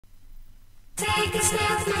Take a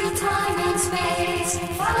step through time and space.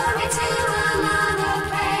 Follow me to another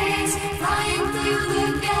place. Flying through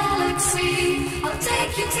the galaxy, I'll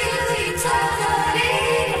take you to eternity.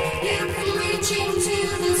 You can reach into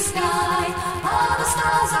the sky. All the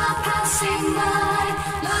stars are passing by.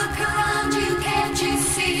 Look around you, can't you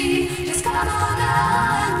see? Just come on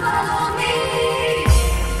and follow me.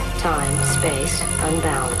 Time, space,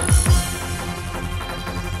 unbound.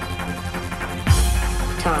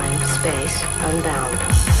 Time, space, unbound.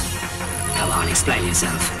 Come on, explain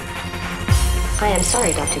yourself. I am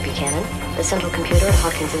sorry, Dr. Buchanan. The central computer at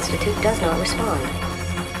Hawkins Institute does not respond.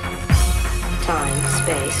 Time,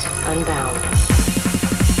 space, unbound.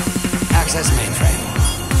 Access mainframe.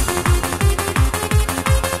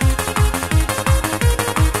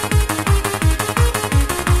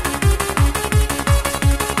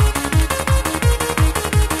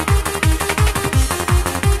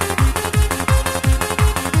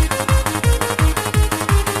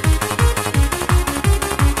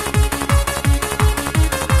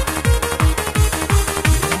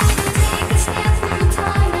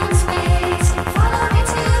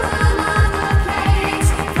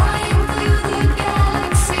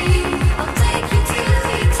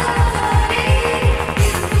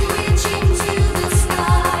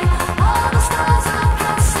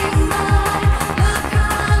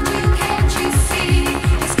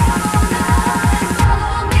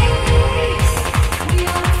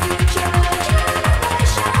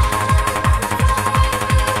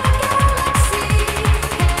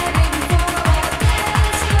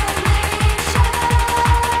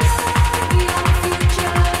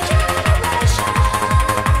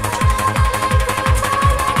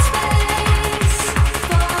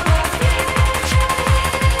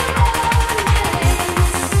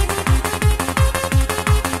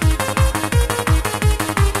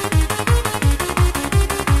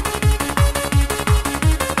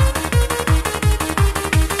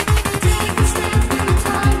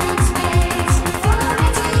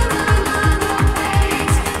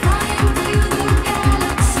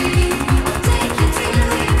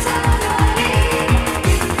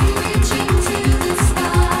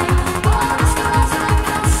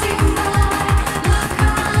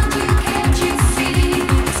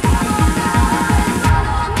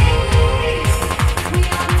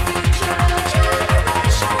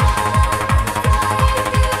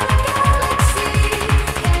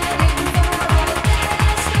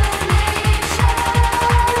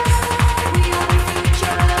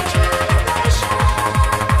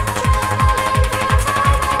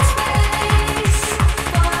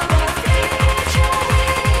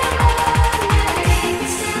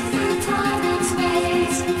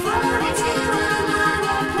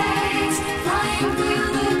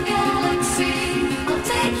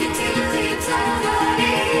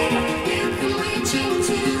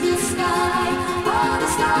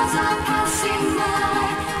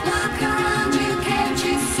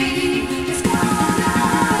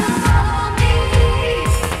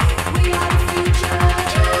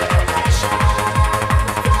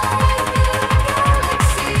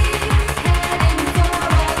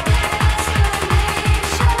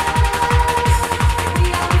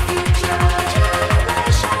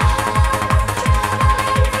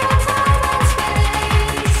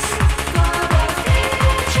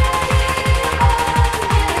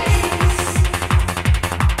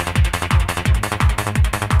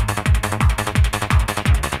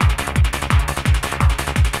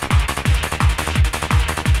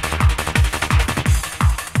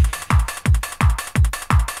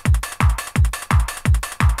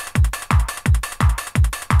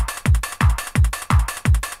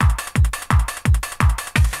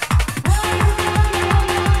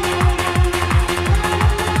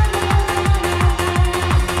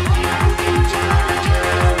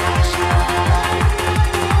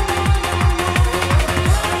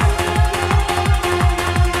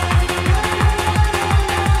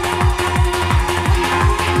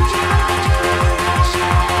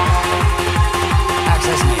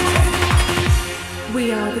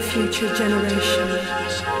 future generation,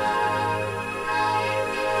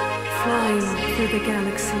 flying through the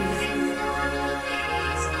galaxy.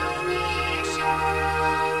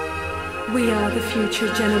 We are the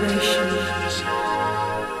future generation.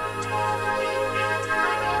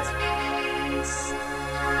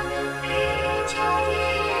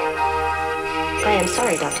 I am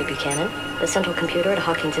sorry, Dr. Buchanan. The central computer at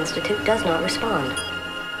Hawkins Institute does not respond.